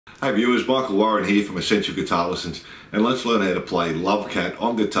Hey viewers, Michael Warren here from Essential Guitar Lessons, and let's learn how to play Love Cat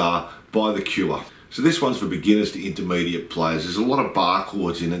on guitar by The Cure. So this one's for beginners to intermediate players. There's a lot of bar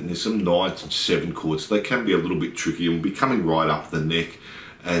chords in it, and there's some 9s and 7 chords. They can be a little bit tricky and will be coming right up the neck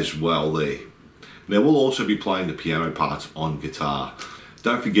as well there. Now we'll also be playing the piano parts on guitar.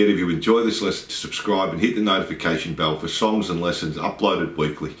 Don't forget, if you enjoy this lesson, to subscribe and hit the notification bell for songs and lessons uploaded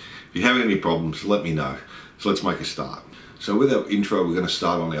weekly. If you have any problems, let me know. So let's make a start. So with our intro, we're going to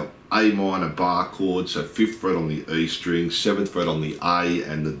start on our A minor bar chord, so 5th fret on the E string, 7th fret on the A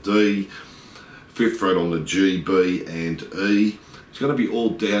and the D, 5th fret on the G, B and E. It's going to be all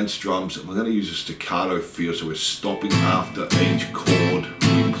down strums, and we're going to use a staccato feel, so we're stopping after each chord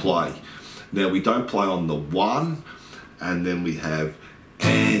we play. Now we don't play on the 1, and then we have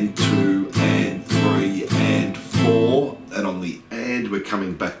and 2 and 3 and 4, and on the and we're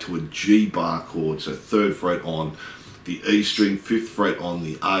coming back to a G bar chord, so 3rd fret on the E string, 5th fret on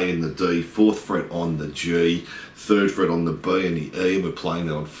the A and the D, 4th fret on the G, 3rd fret on the B and the E, and we're playing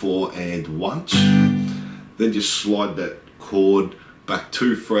that on 4 and once. Then just slide that chord back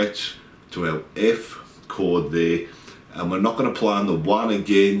 2 frets to our F chord there, and we're not going to play on the 1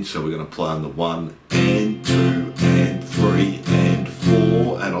 again, so we're going to play on the 1 and 2 and 3 and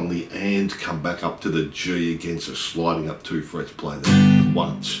 4, and on the and come back up to the G again, so sliding up 2 frets, play that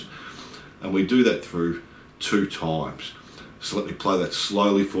once. And we do that through 2 times. So let me play that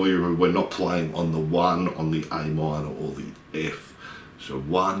slowly for you. Remember, we're not playing on the 1, on the A minor or the F. So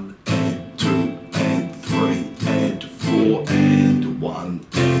 1 and 2 and 3 and 4 and 1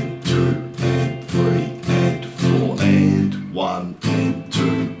 and 2 and 3 and 4 and 1 and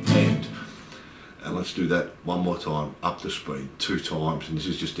 2 and let's do that one more time, up to speed, 2 times, and this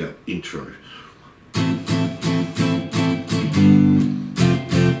is just our intro.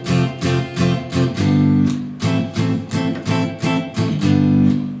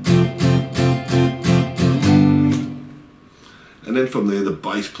 And then from there the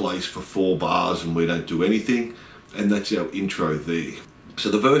bass plays for 4 bars and we don't do anything, and that's our intro there. So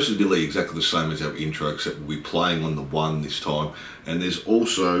the verse is nearly exactly the same as our intro, except we'll be playing on the 1 this time, and there's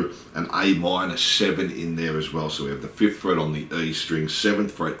also an A minor 7 in there as well. So we have the 5th fret on the E string,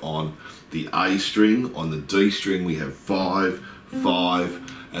 7th fret on the A string, on the D string we have 5, 5,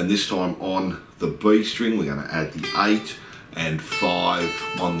 and this time on the B string we're going to add the 8 and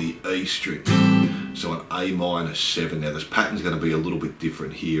 5 on the E string. So an A minor 7. Now this pattern's going to be a little bit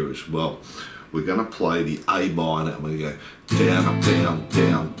different here as well. We're going to play the A minor and we're going to go down, up, down,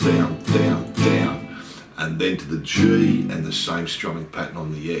 down, down, down, down, and then to the G and the same strumming pattern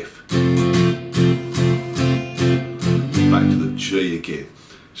on the F. Back to the G again.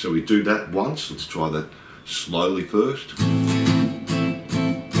 So we do that once. Let's try that slowly first.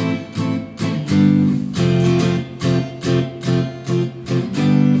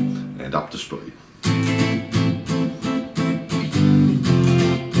 And up to speed.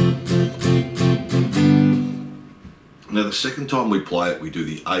 Now the second time we play it, we do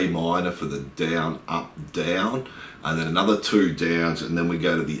the A minor for the down, up, down, and then another 2 downs, and then we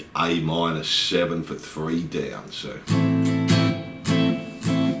go to the A minor 7 for 3 downs. So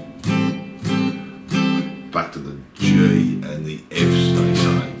back to the G and the F stay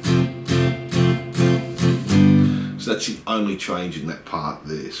same. So that's the only change in that part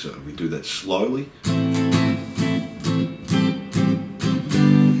there. So we do that slowly.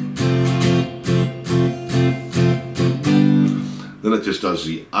 Then it just does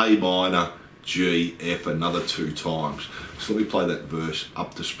the A minor, G, F another 2 times. So let me play that verse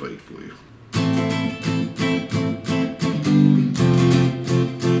up to speed for you.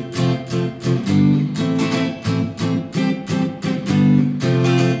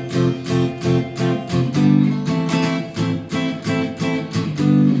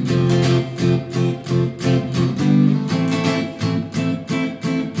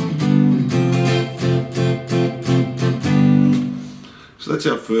 So that's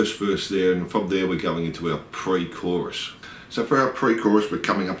our first verse there, and from there we're going into our pre-chorus. So for our pre-chorus we're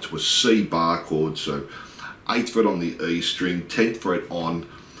coming up to a C bar chord, so 8th fret on the E string, 10th fret on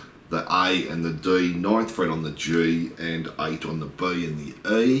the A and the D, 9th fret on the G and 8 on the B and the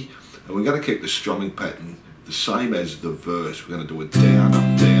E. And we're going to keep the strumming pattern the same as the verse. We're going to do it down,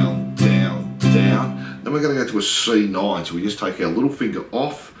 up, down, down, down. Then we're going to go to a C9, so we just take our little finger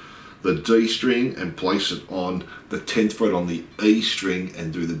off the D string and place it on the 10th fret on the E string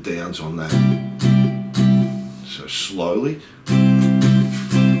and do the downs on that. So slowly. And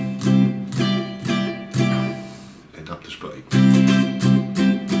up to speed.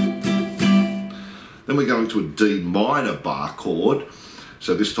 Then we're going to a D minor bar chord.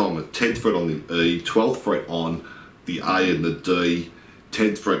 So this time a 10th fret on the E, 12th fret on the A and the D,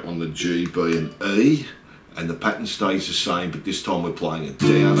 10th fret on the G, B and E, and the pattern stays the same, but this time we're playing it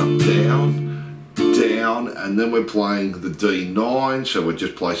down, up, down, down, and then we're playing the D9, so we're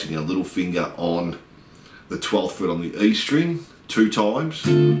just placing our little finger on the 12th fret on the E string 2 times.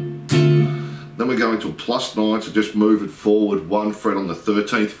 Then we're going to a +9, so just move it forward 1 fret on the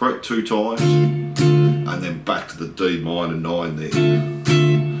 13th fret 2 times, and then back to the D minor 9 there.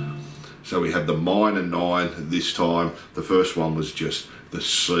 So we have the minor 9 this time. The first one was just the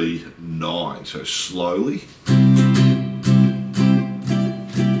C9, so slowly.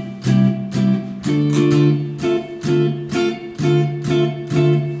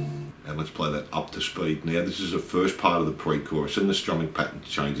 Play that up to speed. Now this is the first part of the pre-chorus, and the strumming pattern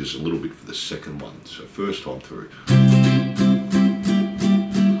changes a little bit for the second one. So first time through.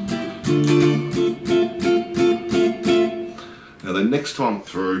 Now the next time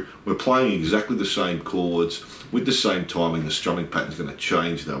through, we're playing exactly the same chords with the same timing. The strumming pattern is going to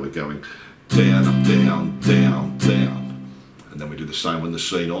change though. We're going down, up, down, down, down. And then we do the same on the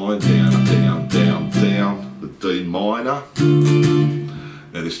C9, down, up, down, down, down. The D minor.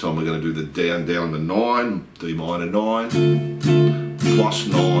 Now this time we're going to do the down, down, the 9, D minor 9,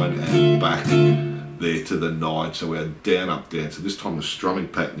 +9 and back there to the 9. So we're down, up, down. So this time the strumming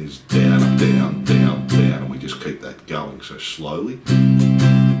pattern is down, up, down, down, down, and we just keep that going. So slowly.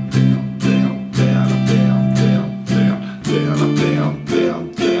 Down, down, down, up, down, down, down, down, up, down,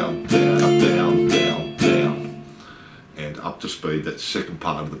 down, down, down, up, down, down, down. And up to speed, that second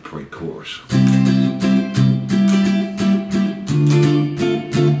part of the pre-chorus.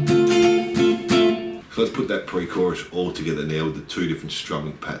 So let's put that pre-chorus all together now with the 2 different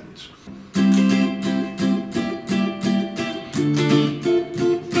strumming patterns.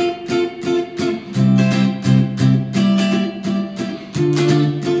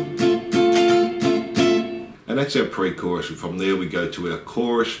 And that's our pre-chorus, and from there we go to our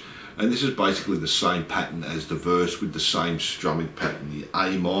chorus, and this is basically the same pattern as the verse with the same strumming pattern. The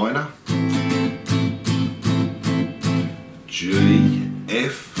A minor, G,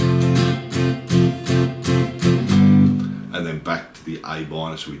 F, and then back to the A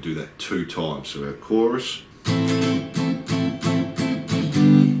minor, so we do that 2 times. So our chorus.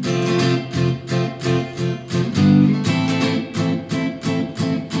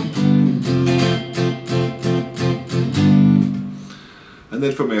 And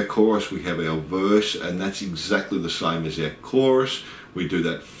then from our chorus we have our verse, and that's exactly the same as our chorus. We do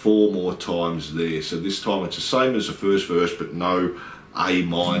that 4 more times there. So this time it's the same as the first verse, but no A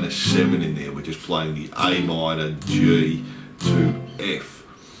minor 7 in there. We're just playing the A minor, G to F.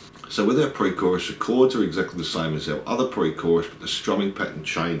 So with our pre-chorus, the chords are exactly the same as our other pre-chorus, but the strumming pattern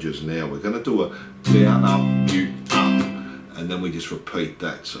changes now. We're going to do a down, up, mute, up, and then we just repeat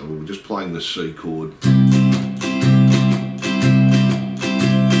that. So we're just playing the C chord.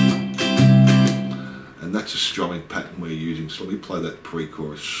 And that's a strumming pattern we're using. So let me play that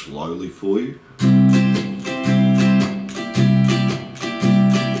pre-chorus slowly for you.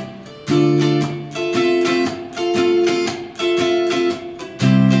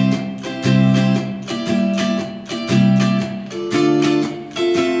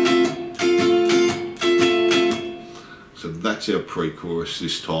 That's our pre-chorus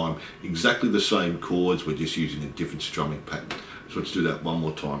this time. Exactly the same chords, we're just using a different strumming pattern. So let's do that one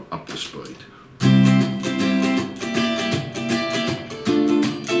more time, up to speed.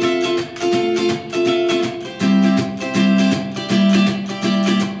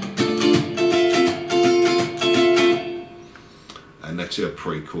 And that's our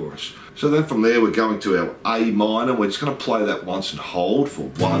pre-chorus. So then from there we're going to our A minor. We're just going to play that once and hold for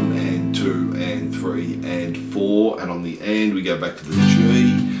 1 and 2 and 3 and 4, and on the end we go back to the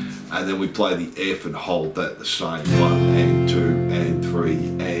G, and then we play the F and hold that the same, 1 and 2 and 3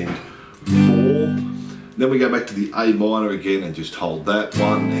 and 4. Then we go back to the A minor again and just hold that,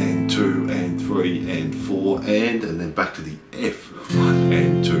 1 and 2 and 3 and 4 and then back to the F, 1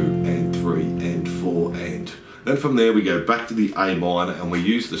 and 2 and 3 and 4 and. Then from there we go back to the A minor, and we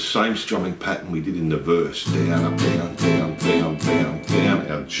use the same strumming pattern we did in the verse. Down, up, down, down, down, down, down.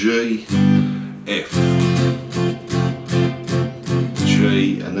 Our G, F,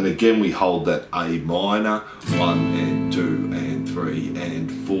 G, and then again we hold that A minor, 1 and 2 and 3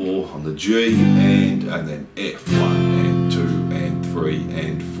 and 4 on the G, and then F, 1 and 2 and 3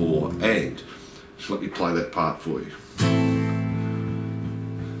 and 4 and. So let me play that part for you.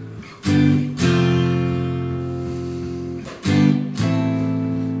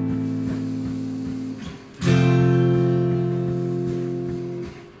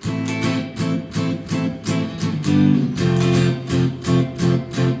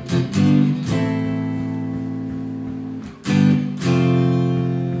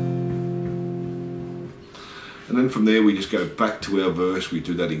 And then from there we just go back to our verse. We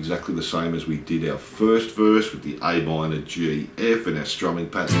do that exactly the same as we did our first verse with the A minor, G, F and our strumming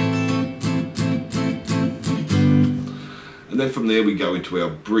pattern. And then from there we go into our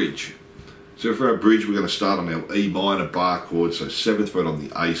bridge. So for our bridge we're going to start on our E minor bar chord, so 7th fret on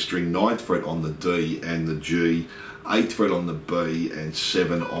the A string, 9th fret on the D and the G, 8th fret on the B and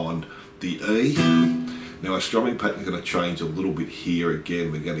 7 on the E. Now our strumming pattern is going to change a little bit here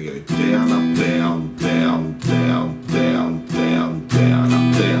again. We're going to go down, up, down, down, down, down, down, down,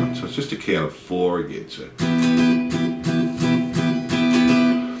 up, down. So it's just a count of 4 again. So then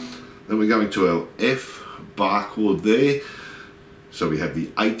we're going to our F bar chord there. So we have the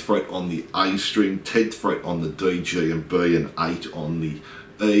 8th fret on the A string, 10th fret on the D, G and B and 8 on the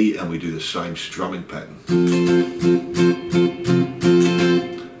E, and we do the same strumming pattern.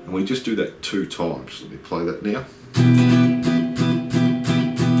 And we just do that 2 times. Let me play that now.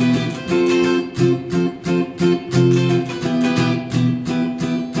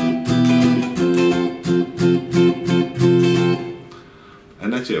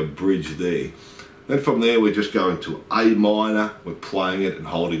 And that's our bridge there. Then from there we're just going to A minor, we're playing it and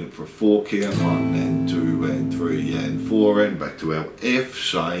holding it for a 4 count, 1 and 2 and 3 and 4 and back to our F,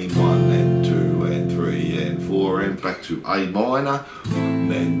 same 1 and 2 and 3 and 4 and back to A minor,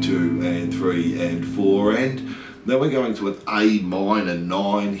 1 and 2 and 3 and 4 and then we're going to an A minor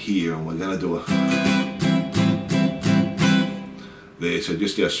 9 here and we're going to do a there, so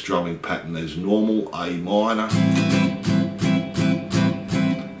just our strumming pattern as normal, A minor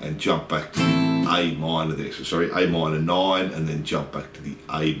and jump back to the A minor there, so sorry, A minor 9 and then jump back to the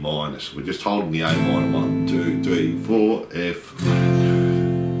A minor. So we're just holding the A minor 1, 2, 3, 4, F,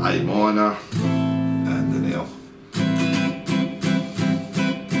 A minor, and then L.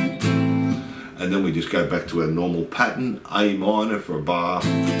 And then we just go back to our normal pattern, A minor for a bar,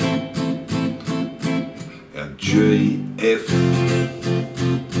 our G, F,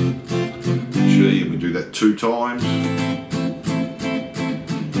 G, and we do that 2 times,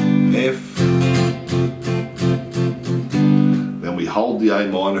 F, then we hold the A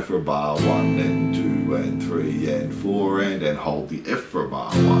minor for a bar, 1 and 2 and 3 and 4 and hold the F for a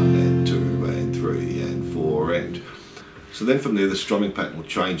bar, 1 and 2 and 3 and 4 and. So then from there the strumming pattern will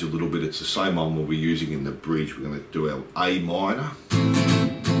change a little bit. It's the same one we'll be using in the bridge. We're going to do our A minor.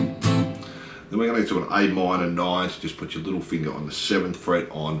 Then we're going to do an A minor 9, so just put your little finger on the 7th fret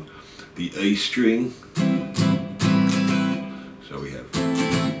on the E string. So we have.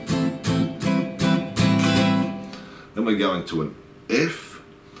 Then we're going to an F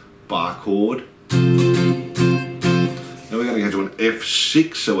bar chord. Then we're going to go to an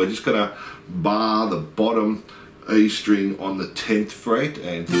F6, so we're just going to bar the bottom E string on the 10th fret,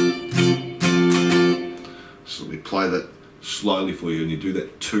 and so let me play that slowly for you, and you do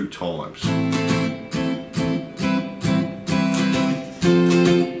that 2 times.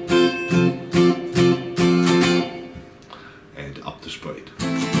 And up to speed.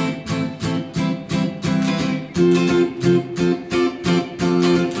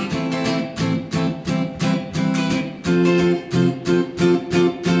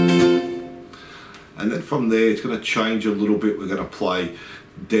 And then from there it's going to change a little bit. We're going to play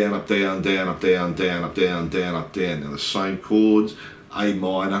down, up, down, down, up, down, down, up, down, down, up, down. Now the same chords, A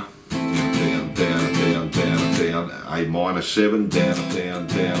minor, down, down, down, down, down, A minor 7, down, up, down,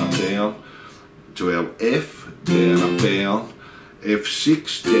 down, up, down, to our F, down, up, down,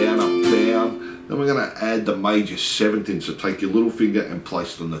 F6, down, up, down. Then we're going to add the major 7th in, so take your little finger and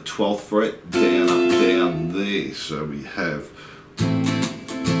place it on the 12th fret, down, up, down there. So we have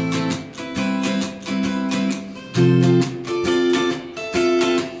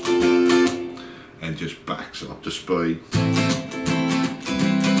and just backs up to speed.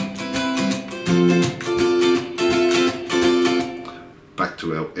 Back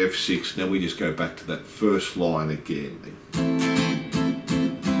to our F6, now we just go back to that first line again.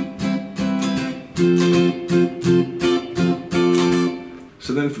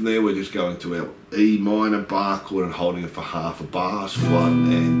 So then from there we're just going to our E minor bar chord and holding it for half a bar, so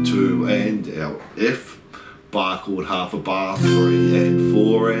 1 and 2 and our F bar chord, half a bar, 3 and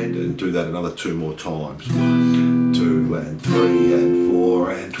 4 and do that another 2 more times. 2 and 3 and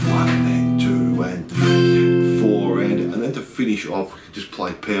 4 and 1 and 2 and 3 and 4 and then to finish off we can just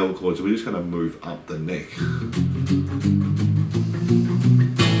play power chords. So we're just going to move up the neck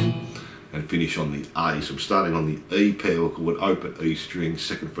and finish on the A. So I'm starting on the E power chord, open E string,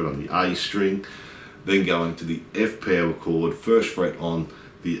 2nd fret on the A string, then going to the F power chord, 1st fret on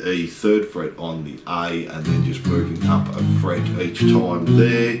the E, 3rd fret on the A, and then just moving up a fret each time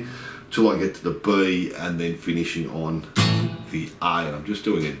there till I get to the B, and then finishing on the A. And I'm just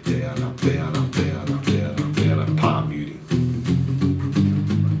doing it down, up, down, up, down, up, down, up, down, up,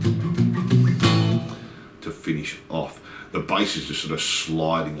 bass is just sort of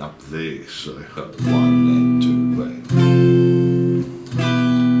sliding up there. So 1 and 2 and 3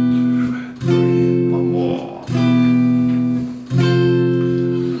 and 1 more.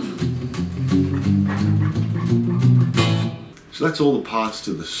 So that's all the parts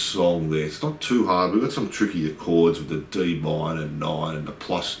to the song there. It's not too hard. We've got some tricky chords with the D minor 9 and the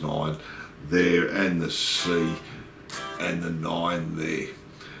 +9 there, and the C and the 9 there.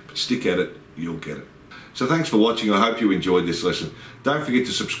 But stick at it, you'll get it. So thanks for watching. I hope you enjoyed this lesson. Don't forget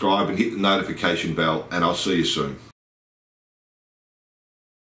to subscribe and hit the notification bell, and I'll see you soon.